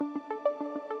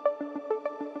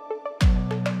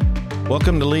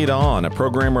Welcome to Lead On, a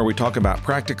program where we talk about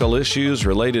practical issues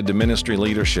related to ministry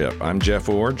leadership. I'm Jeff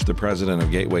Iorg, the president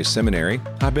of Gateway Seminary.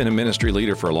 I've been a ministry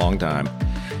leader for a long time,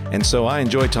 and so I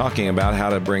enjoy talking about how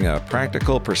to bring a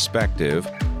practical perspective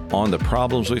on the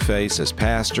problems we face as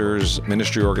pastors,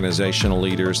 ministry organizational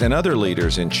leaders, and other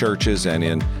leaders in churches and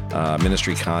in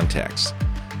ministry contexts.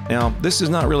 Now, this is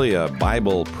not really a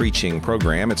Bible preaching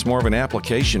program. It's more of an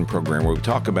application program where we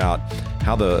talk about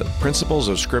how the principles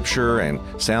of Scripture and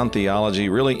sound theology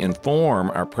really inform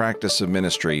our practice of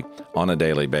ministry on a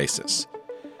daily basis.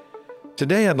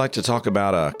 Today, I'd like to talk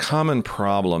about a common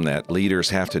problem that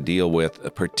leaders have to deal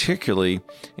with, particularly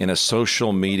in a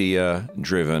social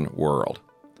media-driven world.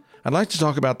 I'd like to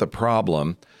talk about the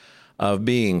problem of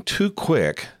being too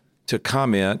quick to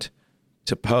comment,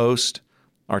 to post,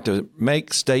 or to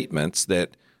make statements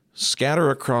that scatter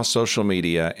across social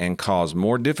media and cause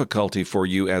more difficulty for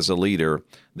you as a leader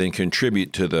than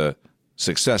contribute to the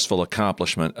successful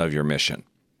accomplishment of your mission.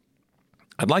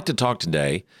 I'd like to talk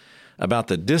today about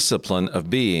the discipline of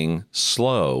being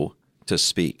slow to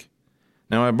speak.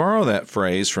 Now, I borrow that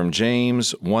phrase from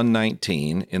James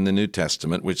 1:19 in the New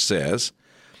Testament, which says,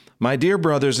 "My dear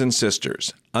brothers and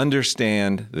sisters,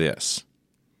 understand this.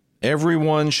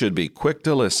 Everyone should be quick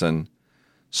to listen,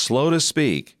 slow to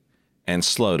speak, and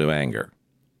slow to anger."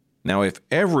 Now, if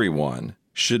everyone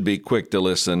should be quick to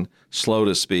listen, slow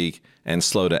to speak, and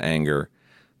slow to anger,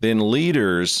 then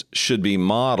leaders should be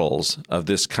models of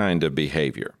this kind of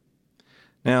behavior.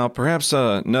 Now, perhaps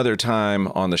another time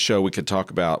on the show we could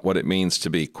talk about what it means to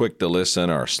be quick to listen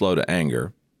or slow to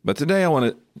anger. But today I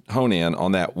want to hone in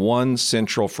on that one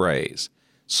central phrase,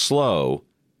 slow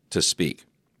to speak.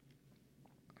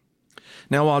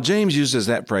 Now, while James uses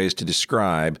that phrase to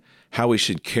describe how we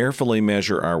should carefully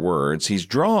measure our words, he's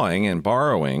drawing and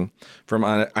borrowing from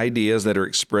ideas that are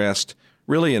expressed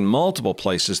really in multiple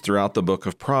places throughout the book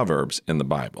of Proverbs in the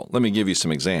Bible. Let me give you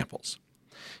some examples.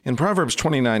 In Proverbs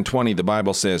 29:20, the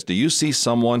Bible says, "Do you see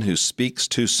someone who speaks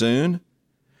too soon?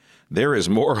 There is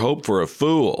more hope for a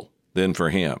fool than for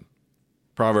him."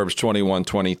 Proverbs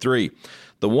 21:23,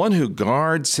 "The one who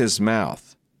guards his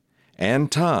mouth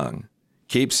and tongue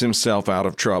keeps himself out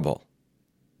of trouble."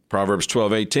 Proverbs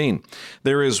 12:18,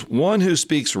 "There is one who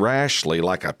speaks rashly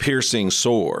like a piercing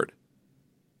sword,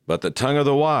 but the tongue of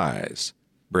the wise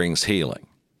brings healing."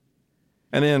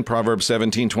 And then Proverbs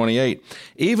 17:28,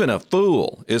 "Even a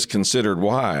fool is considered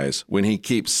wise when he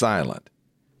keeps silent,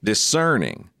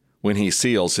 discerning when he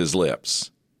seals his lips."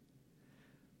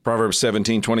 Proverbs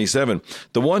 17:27,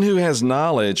 "The one who has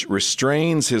knowledge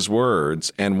restrains his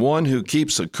words, and one who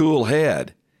keeps a cool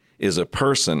head is a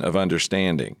person of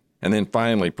understanding." And then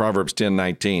finally, Proverbs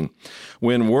 10:19,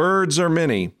 "When words are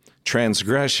many,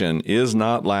 transgression is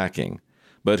not lacking,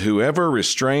 but whoever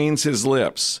restrains his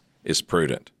lips is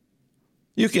prudent."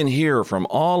 You can hear from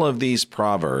all of these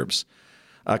proverbs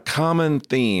a common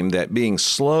theme that being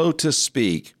slow to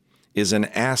speak is an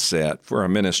asset for a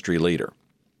ministry leader.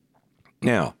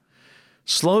 Now,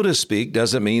 slow to speak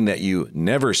doesn't mean that you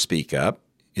never speak up.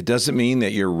 It doesn't mean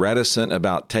that you're reticent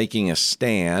about taking a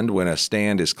stand when a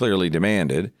stand is clearly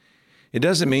demanded. It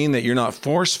doesn't mean that you're not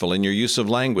forceful in your use of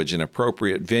language in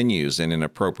appropriate venues and in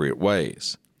appropriate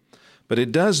ways. But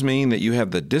it does mean that you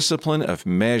have the discipline of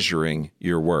measuring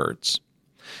your words.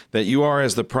 That you are,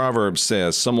 as the proverb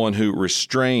says, someone who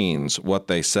restrains what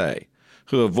they say,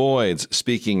 who avoids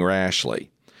speaking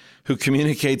rashly, who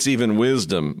communicates even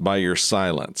wisdom by your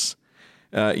silence.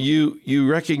 You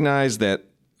recognize that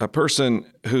a person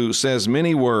who says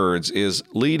many words is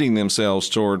leading themselves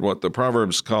toward what the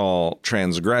Proverbs call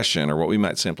transgression, or what we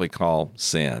might simply call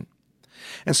sin.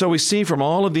 And so we see from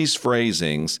all of these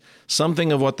phrasings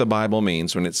something of what the Bible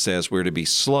means when it says we're to be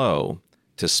slow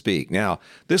to speak. Now,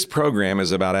 this program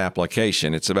is about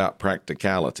application. It's about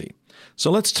practicality. So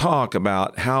let's talk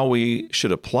about how we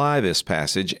should apply this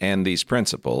passage and these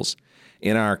principles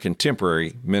in our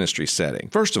contemporary ministry setting.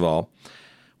 First of all,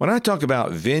 when I talk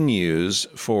about venues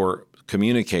for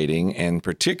communicating and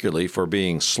particularly for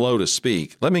being slow to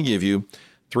speak, let me give you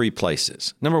 3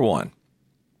 places. Number 1,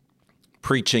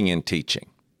 preaching and teaching.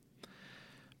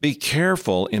 Be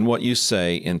careful in what you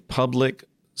say in public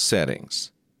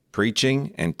settings.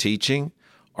 Preaching and teaching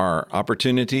are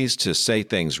opportunities to say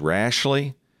things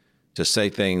rashly, to say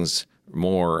things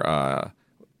more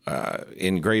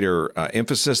in greater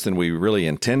emphasis than we really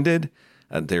intended.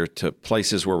 They're to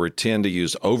places where we tend to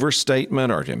use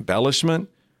overstatement or embellishment.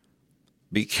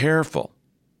 Be careful.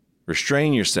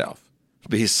 Restrain yourself.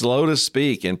 Be slow to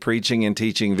speak in preaching and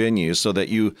teaching venues so that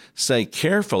you say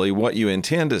carefully what you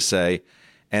intend to say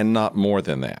and not more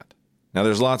than that. Now,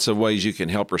 there's lots of ways you can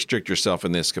help restrict yourself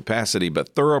in this capacity, but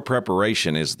thorough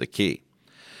preparation is the key.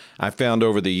 I've found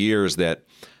over the years that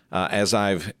as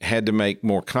I've had to make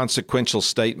more consequential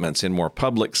statements in more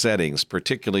public settings,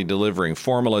 particularly delivering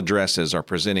formal addresses or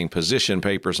presenting position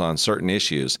papers on certain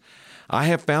issues, I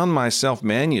have found myself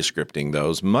manuscripting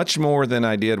those much more than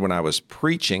I did when I was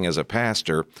preaching as a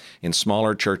pastor in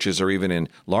smaller churches or even in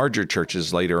larger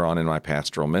churches later on in my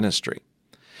pastoral ministry.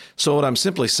 So what I'm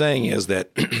simply saying is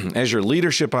that as your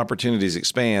leadership opportunities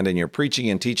expand and your preaching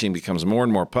and teaching becomes more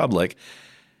and more public,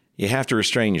 you have to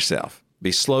restrain yourself.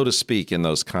 Be slow to speak in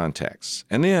those contexts.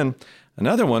 And then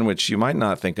another one, which you might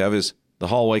not think of, is the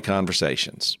hallway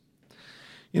conversations.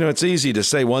 You know, it's easy to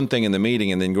say one thing in the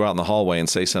meeting and then go out in the hallway and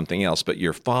say something else, but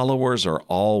your followers are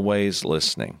always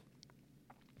listening.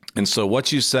 And so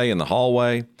what you say in the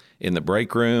hallway, in the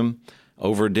break room,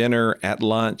 over dinner, at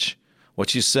lunch,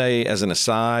 what you say as an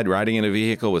aside, riding in a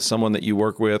vehicle with someone that you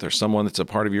work with or someone that's a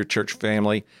part of your church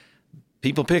family,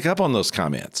 people pick up on those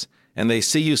comments. And they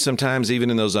see you sometimes even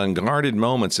in those unguarded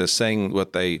moments as saying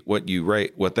what they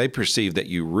perceive that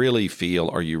you really feel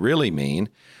or you really mean,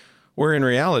 where in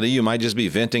reality you might just be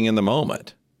venting in the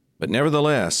moment. But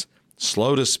nevertheless,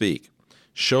 slow to speak,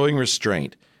 showing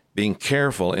restraint, being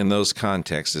careful in those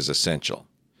contexts is essential.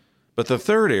 But the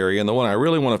third area, and the one I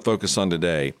really want to focus on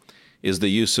today, is the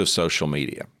use of social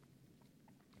media.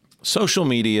 Social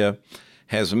media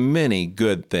has many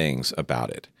good things about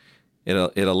it.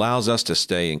 It allows us to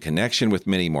stay in connection with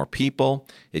many more people.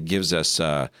 It gives us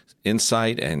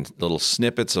insight and little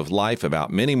snippets of life about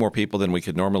many more people than we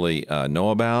could normally know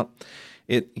about.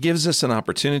 It gives us an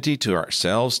opportunity to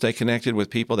ourselves stay connected with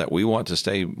people that we want to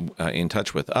stay in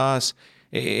touch with us.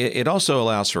 It also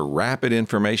allows for rapid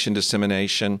information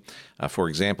dissemination. For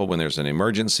example, when there's an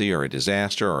emergency or a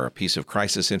disaster or a piece of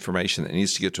crisis information that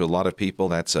needs to get to a lot of people,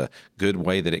 that's a good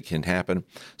way that it can happen.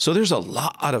 So there's a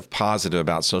lot of positive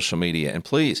about social media. And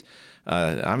please,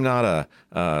 I'm not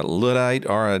a Luddite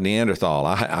or a Neanderthal.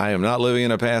 I am not living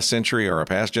in a past century or a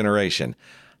past generation.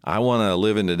 I want to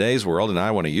live in today's world, and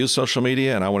I want to use social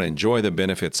media, and I want to enjoy the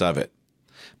benefits of it.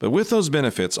 But with those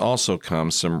benefits also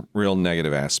comes some real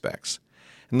negative aspects.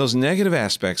 And those negative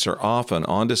aspects are often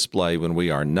on display when we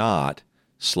are not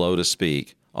slow to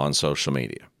speak on social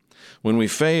media. When we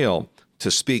fail to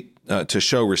speak, to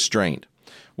show restraint,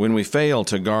 when we fail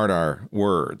to guard our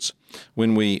words,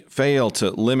 when we fail to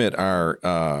limit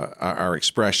our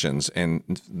expressions, and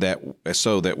that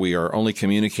so that we are only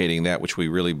communicating that which we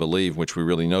really believe, which we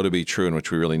really know to be true, and which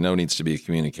we really know needs to be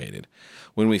communicated.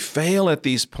 When we fail at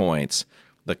these points,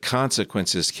 the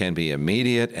consequences can be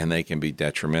immediate and they can be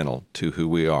detrimental to who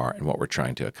we are and what we're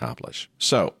trying to accomplish.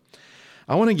 So,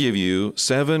 I want to give you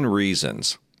 7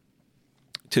 reasons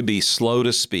to be slow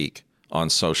to speak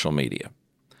on social media.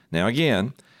 Now,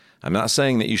 again, I'm not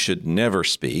saying that you should never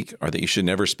speak or that you should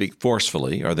never speak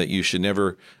forcefully or that you should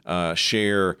never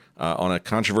share on a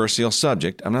controversial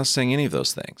subject. I'm not saying any of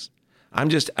those things. I'm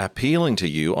just appealing to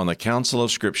you on the counsel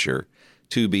of Scripture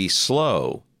to be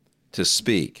slow to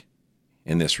speak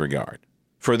in this regard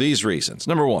for these reasons.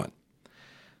 Number 1,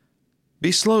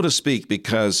 be slow to speak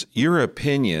because your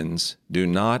opinions do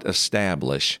not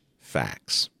establish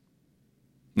facts.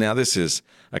 Now, this is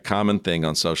a common thing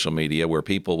on social media where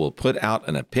people will put out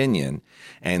an opinion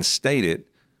and state it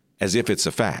as if it's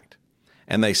a fact.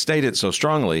 And they state it so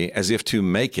strongly as if to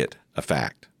make it a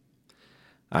fact.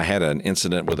 I had an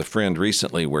incident with a friend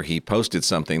recently where he posted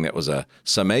something that was a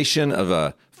summation of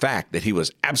a fact that he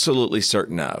was absolutely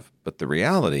certain of. But the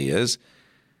reality is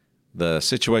the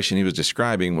situation he was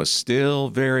describing was still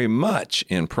very much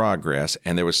in progress,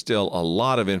 and there was still a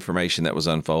lot of information that was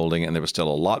unfolding, and there was still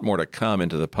a lot more to come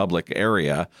into the public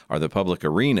area or the public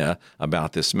arena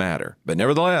about this matter. But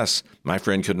nevertheless, my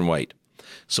friend couldn't wait.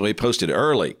 So he posted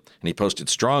early, and he posted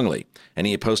strongly, and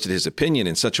he posted his opinion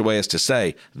in such a way as to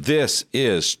say, this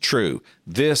is true.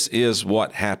 This is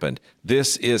what happened.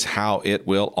 This is how it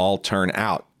will all turn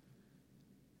out.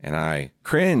 And I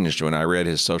cringed when I read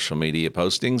his social media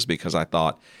postings because I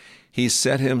thought he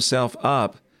set himself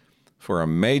up for a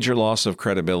major loss of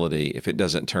credibility if it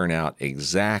doesn't turn out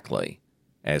exactly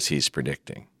as he's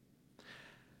predicting.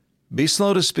 Be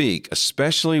slow to speak,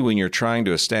 especially when you're trying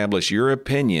to establish your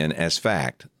opinion as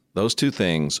fact. Those two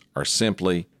things are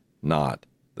simply not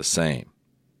the same.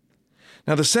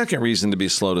 Now, the second reason to be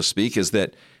slow to speak is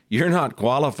that you're not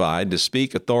qualified to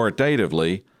speak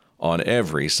authoritatively on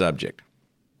every subject.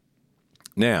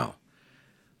 Now,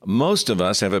 most of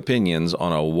us have opinions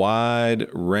on a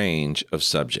wide range of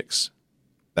subjects.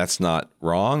 That's not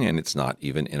wrong, and it's not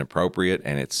even inappropriate,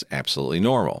 and it's absolutely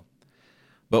normal.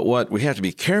 But what we have to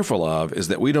be careful of is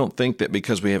that we don't think that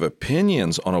because we have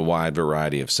opinions on a wide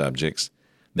variety of subjects,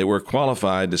 that we're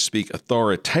qualified to speak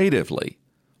authoritatively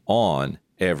on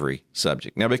every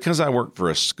subject. Now, because I work for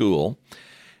a school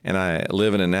and I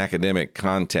live in an academic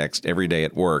context every day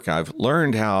at work, I've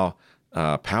learned how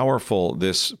powerful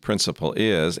this principle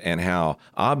is and how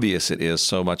obvious it is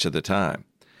so much of the time.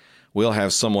 We'll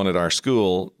have someone at our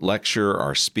school lecture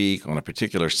or speak on a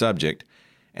particular subject,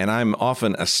 and I'm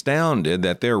often astounded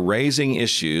that they're raising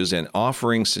issues and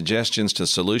offering suggestions to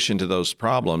solution to those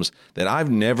problems that I've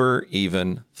never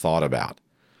even thought about.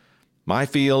 My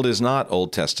field is not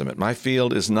Old Testament. My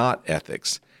field is not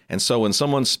ethics. And so when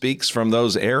someone speaks from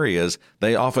those areas,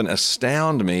 they often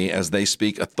astound me as they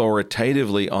speak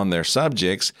authoritatively on their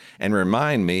subjects and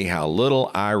remind me how little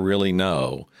I really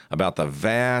know about the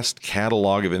vast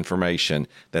catalog of information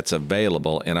that's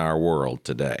available in our world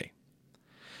today.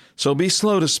 So be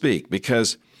slow to speak,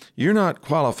 because you're not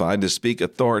qualified to speak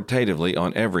authoritatively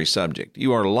on every subject.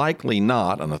 You are likely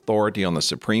not an authority on the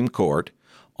Supreme Court,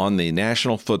 on the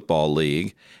National Football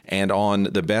League, and on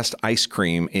the best ice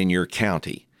cream in your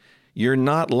county. You're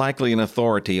not likely an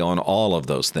authority on all of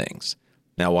those things.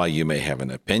 Now, while you may have an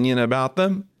opinion about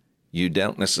them, you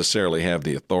don't necessarily have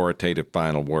the authoritative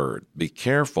final word. Be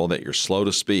careful that you're slow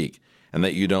to speak and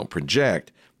that you don't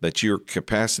project that your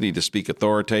capacity to speak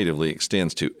authoritatively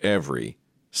extends to every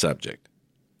subject.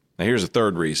 Now, here's a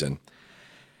third reason.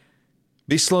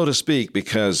 Be slow to speak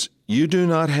because you do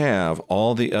not have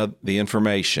all the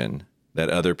information that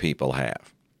other people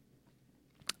have.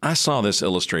 I saw this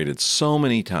illustrated so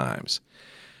many times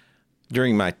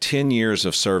during my 10 years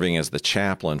of serving as the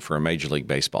chaplain for a Major League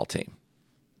Baseball team.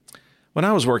 When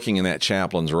I was working in that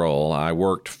chaplain's role, I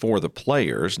worked for the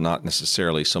players, not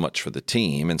necessarily so much for the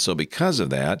team. And so because of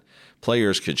that,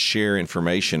 players could share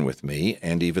information with me,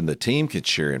 and even the team could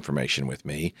share information with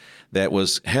me that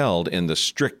was held in the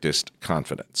strictest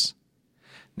confidence.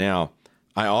 Now,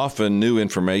 I often knew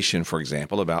information, for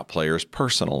example, about players'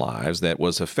 personal lives that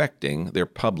was affecting their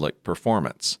public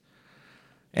performance.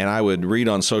 And I would read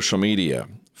on social media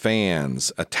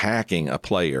fans attacking a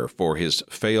player for his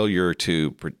failure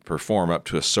to perform up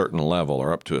to a certain level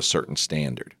or up to a certain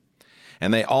standard.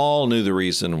 And they all knew the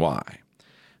reason why.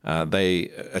 They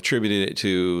attributed it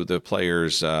to the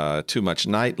player's too much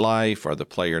nightlife, or the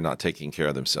player not taking care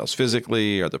of themselves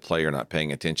physically, or the player not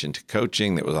paying attention to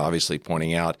coaching that was obviously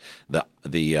pointing out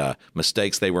the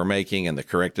mistakes they were making and the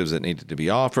correctives that needed to be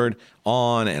offered,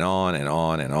 on and on and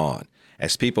on and on.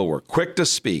 As people were quick to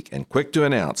speak and quick to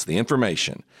announce the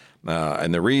information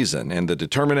and the reason and the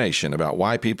determination about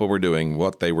why people were doing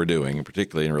what they were doing,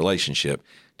 particularly in relationship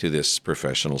to this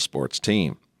professional sports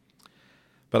team.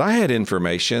 But I had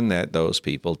information that those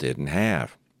people didn't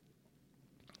have.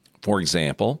 For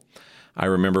example, I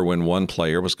remember when one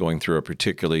player was going through a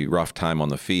particularly rough time on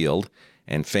the field,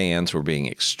 and fans were being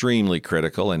extremely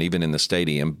critical, and even in the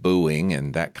stadium booing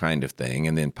and that kind of thing,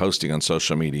 and then posting on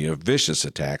social media vicious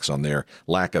attacks on their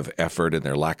lack of effort and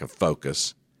their lack of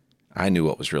focus. I knew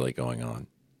what was really going on.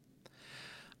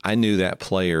 I knew that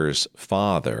player's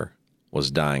father was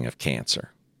dying of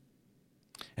cancer.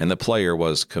 And the player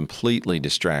was completely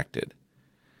distracted,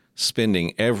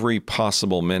 spending every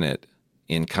possible minute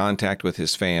in contact with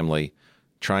his family,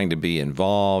 trying to be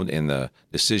involved in the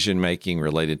decision-making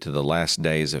related to the last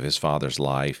days of his father's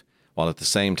life, while at the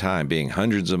same time being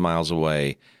hundreds of miles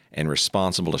away and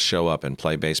responsible to show up and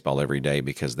play baseball every day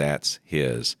because that's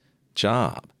his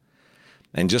job.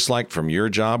 And just like from your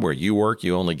job where you work,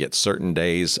 you only get certain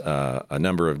days, a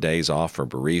number of days off for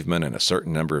bereavement and a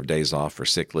certain number of days off for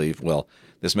sick leave. Well,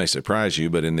 this may surprise you,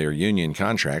 but in their union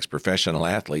contracts, professional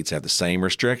athletes have the same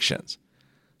restrictions.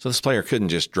 So this player couldn't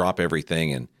just drop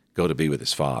everything and go to be with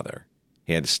his father.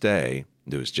 He had to stay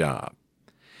and do his job.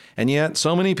 And yet,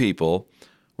 so many people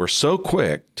were so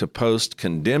quick to post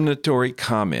condemnatory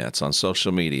comments on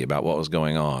social media about what was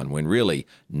going on when really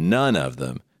none of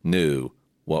them knew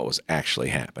what was actually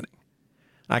happening.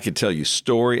 I could tell you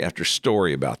story after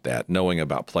story about that, knowing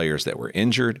about players that were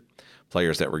injured,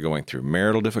 players that were going through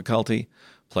marital difficulty,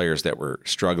 players that were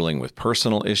struggling with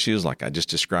personal issues like I just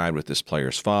described with this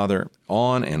player's father.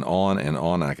 On and on and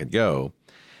on I could go.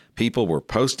 People were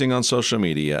posting on social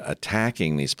media,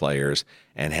 attacking these players,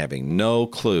 and having no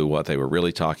clue what they were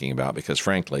really talking about because,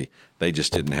 frankly, they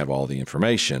just didn't have all the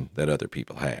information that other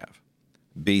people have.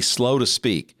 Be slow to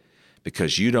speak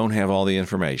because you don't have all the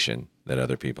information that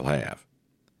other people have.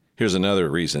 Here's another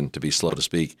reason to be slow to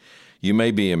speak. You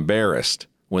may be embarrassed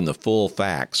when the full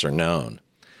facts are known.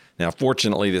 Now,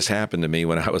 fortunately, this happened to me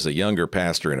when I was a younger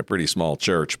pastor in a pretty small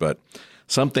church, but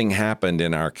something happened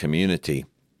in our community,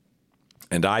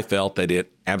 and I felt that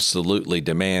it absolutely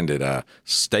demanded a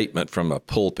statement from a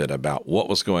pulpit about what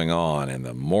was going on and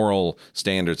the moral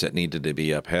standards that needed to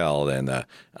be upheld and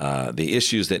the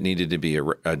issues that needed to be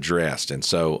addressed. And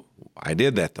so I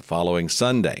did that the following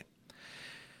Sunday.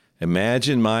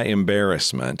 Imagine my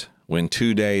embarrassment when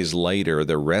 2 days later,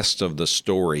 the rest of the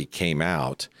story came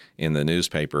out in the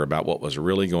newspaper about what was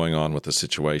really going on with the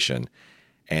situation.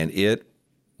 And it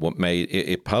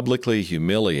publicly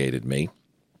humiliated me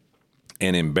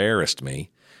and embarrassed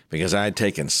me because I had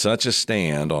taken such a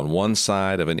stand on one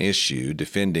side of an issue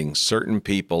defending certain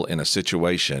people in a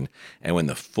situation. And when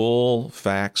the full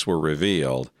facts were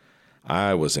revealed,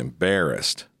 I was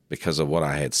embarrassed because of what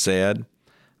I had said.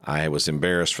 I was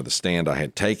embarrassed for the stand I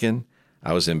had taken.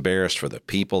 I was embarrassed for the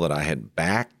people that I had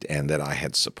backed and that I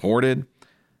had supported.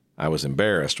 I was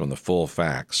embarrassed when the full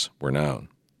facts were known.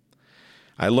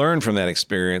 I learned from that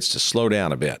experience to slow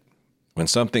down a bit. When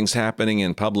something's happening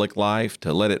in public life,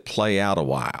 to let it play out a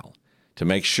while, to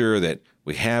make sure that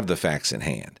we have the facts in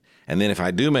hand. And then if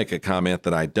I do make a comment,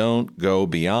 that I don't go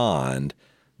beyond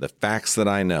the facts that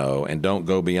I know and don't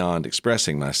go beyond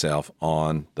expressing myself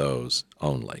on those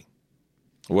only.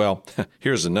 Well,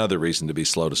 here's another reason to be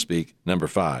slow to speak. Number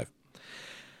 5,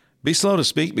 be slow to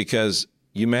speak because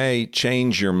you may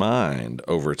change your mind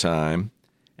over time,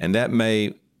 and that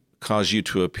may cause you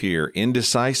to appear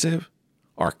indecisive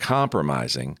or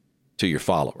compromising to your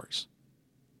followers.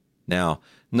 Now,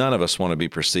 none of us want to be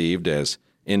perceived as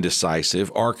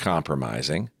indecisive or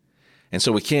compromising, and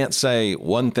so we can't say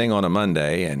one thing on a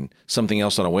Monday and something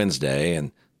else on a Wednesday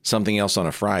and something else on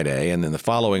a Friday, and then the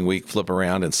following week flip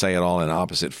around and say it all in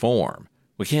opposite form.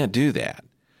 We can't do that.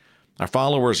 Our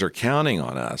followers are counting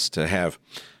on us to have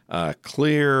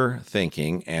clear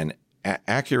thinking and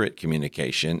accurate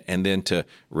communication, and then to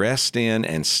rest in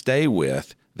and stay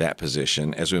with that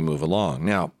position as we move along.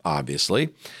 Now, obviously,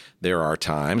 there are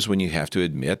times when you have to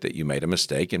admit that you made a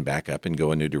mistake and back up and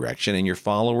go a new direction, and your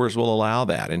followers will allow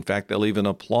that. In fact, they'll even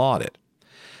applaud it.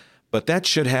 But that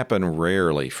should happen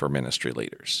rarely for ministry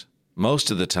leaders. Most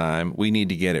of the time, we need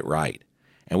to get it right.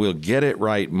 And we'll get it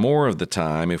right more of the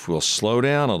time if we'll slow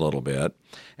down a little bit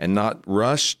and not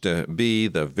rush to be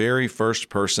the very first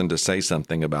person to say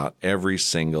something about every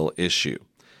single issue.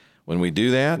 When we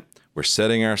do that, we're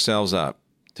setting ourselves up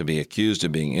to be accused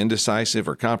of being indecisive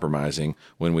or compromising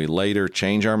when we later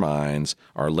change our minds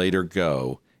or later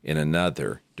go in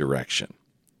another direction.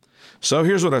 So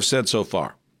here's what I've said so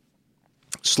far.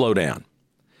 Slow down.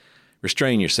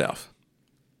 Restrain yourself.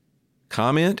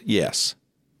 Comment, yes,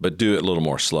 but do it a little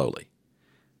more slowly.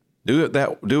 Do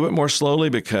it more slowly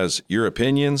because your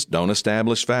opinions don't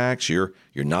establish facts. You're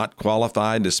not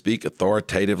qualified to speak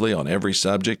authoritatively on every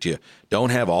subject. You don't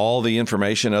have all the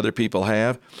information other people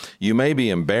have. You may be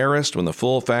embarrassed when the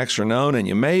full facts are known, and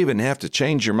you may even have to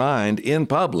change your mind in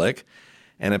public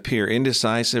and appear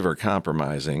indecisive or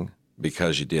compromising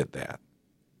because you did that.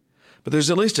 But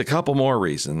there's at least a couple more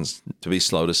reasons to be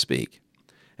slow to speak.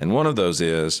 And one of those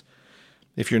is,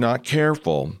 if you're not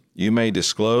careful, you may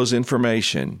disclose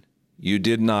information you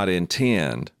did not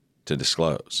intend to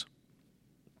disclose.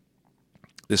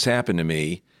 This happened to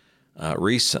me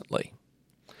recently.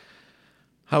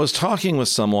 I was talking with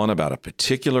someone about a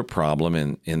particular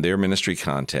problem in their ministry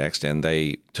context, and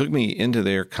they took me into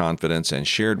their confidence and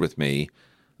shared with me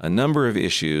a number of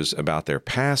issues about their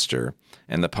pastor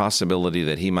and the possibility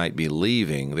that he might be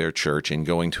leaving their church and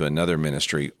going to another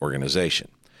ministry organization.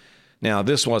 Now,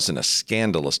 this wasn't a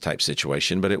scandalous type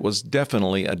situation, but it was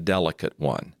definitely a delicate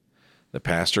one. The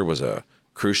pastor was a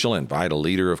crucial and vital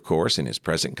leader, of course, in his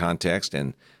present context,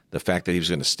 and the fact that he was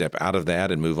going to step out of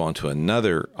that and move on to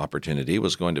another opportunity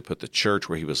was going to put the church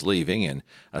where he was leaving in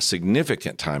a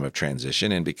significant time of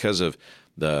transition. And because of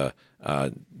the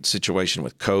situation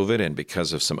with COVID and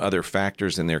because of some other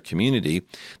factors in their community,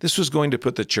 this was going to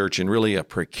put the church in really a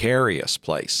precarious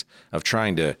place of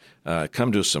trying to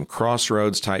come to some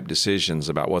crossroads type decisions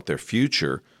about what their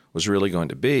future was really going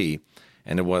to be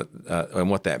and what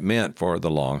that meant for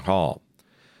the long haul.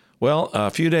 Well, a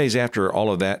few days after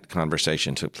all of that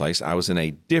conversation took place, I was in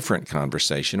a different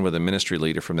conversation with a ministry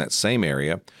leader from that same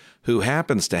area who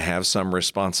happens to have some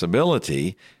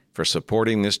responsibility for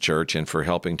supporting this church and for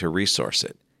helping to resource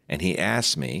it. And he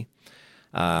asked me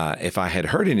if I had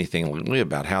heard anything lately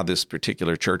about how this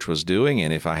particular church was doing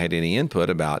and if I had any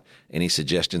input about any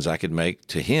suggestions I could make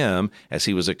to him as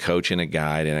he was a coach and a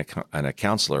guide and a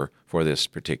counselor for this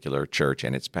particular church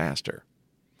and its pastor.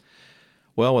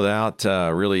 Well, without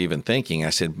really even thinking,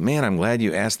 I said, man, I'm glad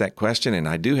you asked that question, and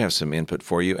I do have some input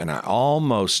for you. And I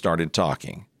almost started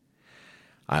talking.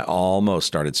 I almost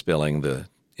started spilling the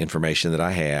information that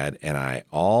I had, and I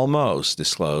almost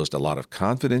disclosed a lot of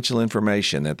confidential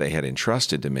information that they had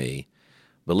entrusted to me,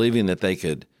 believing that they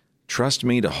could trust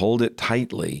me to hold it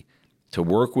tightly to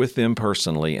work with them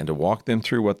personally and to walk them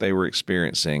through what they were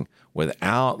experiencing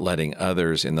without letting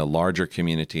others in the larger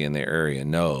community in the area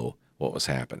know what was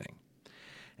happening.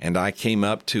 And I came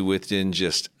up to within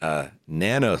just a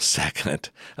nanosecond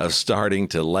of starting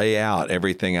to lay out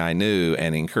everything I knew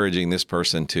and encouraging this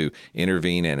person to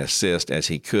intervene and assist as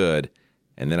he could.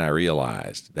 And then I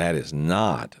realized that is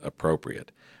not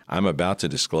appropriate. I'm about to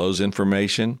disclose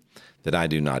information that I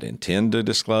do not intend to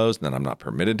disclose, that I'm not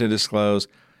permitted to disclose.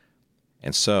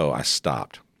 And so I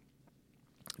stopped,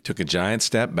 took a giant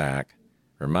step back,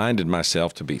 reminded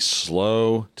myself to be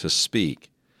slow to speak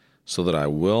so that I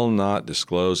will not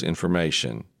disclose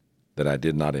information that I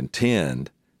did not intend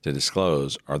to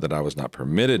disclose or that I was not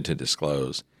permitted to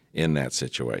disclose in that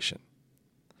situation.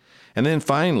 And then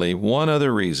finally, one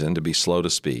other reason to be slow to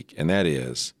speak, and that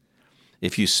is,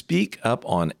 if you speak up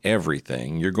on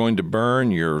everything, you're going to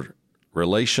burn your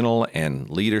relational and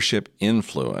leadership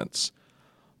influence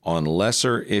on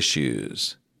lesser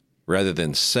issues rather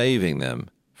than saving them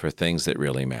for things that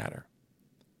really matter.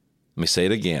 Let me say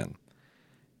it again.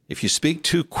 If you speak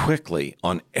too quickly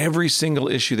on every single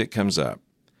issue that comes up,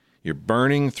 you're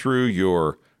burning through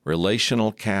your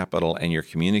relational capital and your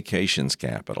communications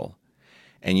capital,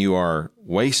 and you are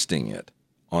wasting it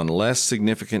on less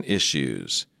significant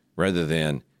issues rather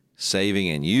than saving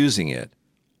and using it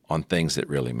on things that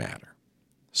really matter.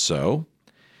 So,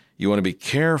 you want to be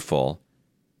careful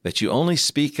that you only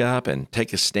speak up and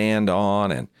take a stand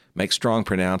on and make strong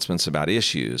pronouncements about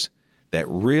issues that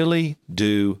really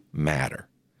do matter,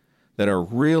 that are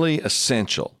really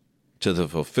essential to the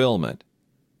fulfillment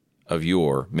of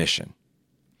your mission.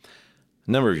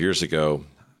 A number of years ago,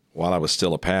 while I was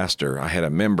still a pastor, I had a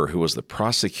member who was the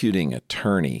prosecuting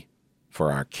attorney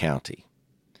for our county.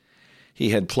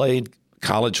 He had played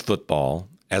college football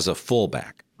as a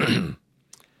fullback.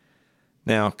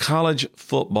 Now, college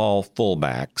football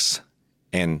fullbacks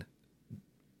and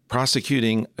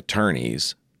prosecuting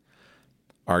attorneys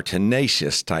are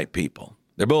tenacious type people.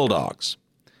 They're bulldogs.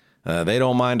 They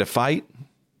don't mind a fight.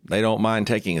 They don't mind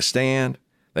taking a stand.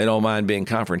 They don't mind being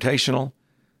confrontational.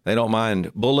 They don't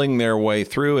mind bullying their way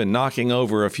through and knocking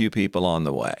over a few people on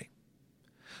the way.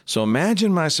 So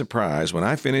imagine my surprise when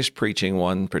I finished preaching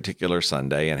one particular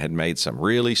Sunday and had made some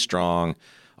really strong,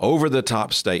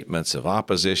 over-the-top statements of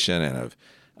opposition and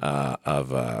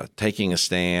of taking a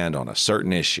stand on a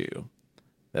certain issue,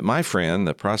 that my friend,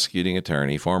 the prosecuting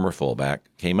attorney, former fullback,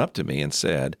 came up to me and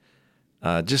said,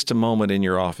 just a moment in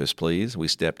your office, please. We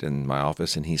stepped in my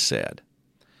office and he said,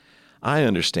 I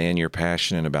understand you're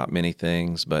passionate about many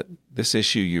things, but this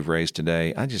issue you've raised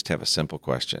today, I just have a simple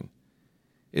question.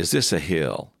 Is this a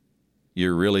hill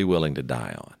you're really willing to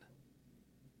die on?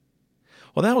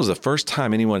 Well, that was the first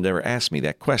time anyone had ever asked me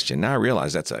that question. Now I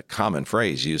realize that's a common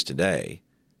phrase used today,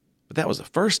 but that was the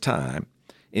first time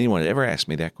anyone had ever asked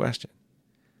me that question.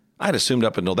 I'd assumed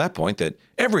up until that point that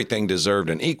everything deserved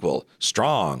an equal,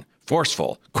 strong,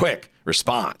 forceful, quick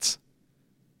response.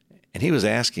 And he was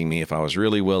asking me if I was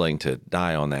really willing to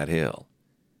die on that hill.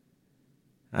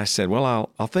 I said,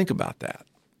 well, I'll think about that.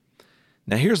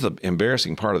 Now, here's the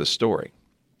embarrassing part of the story.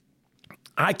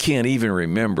 I can't even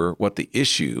remember what the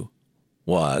issue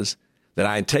was that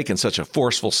I had taken such a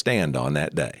forceful stand on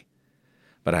that day.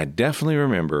 But I definitely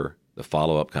remember the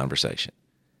follow-up conversation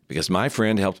because my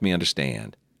friend helped me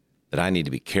understand that I need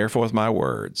to be careful with my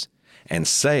words and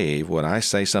save when I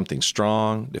say something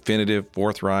strong, definitive,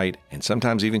 forthright, and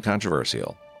sometimes even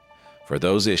controversial for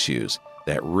those issues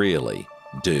that really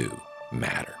do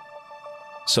matter.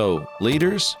 So,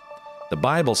 leaders, the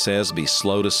Bible says be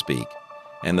slow to speak,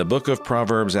 and the book of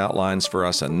Proverbs outlines for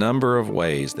us a number of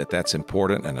ways that that's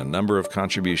important and a number of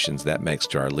contributions that makes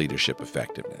to our leadership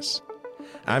effectiveness.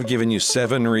 I've given you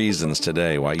 7 reasons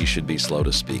today why you should be slow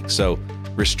to speak. So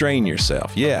restrain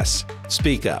yourself. Yes,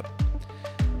 speak up.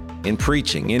 In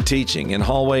preaching, in teaching, in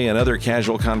hallway and other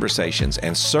casual conversations,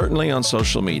 and certainly on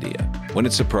social media when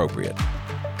it's appropriate.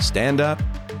 Stand up,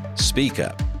 speak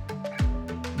up.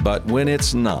 But when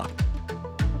it's not,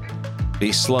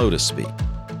 be slow to speak.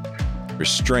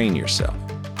 Restrain yourself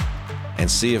and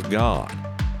see if God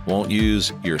won't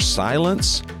use your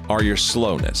silence or your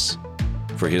slowness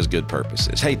for His good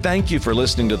purposes. Hey, thank you for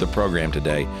listening to the program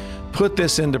today. Put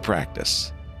this into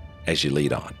practice as you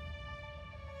lead on.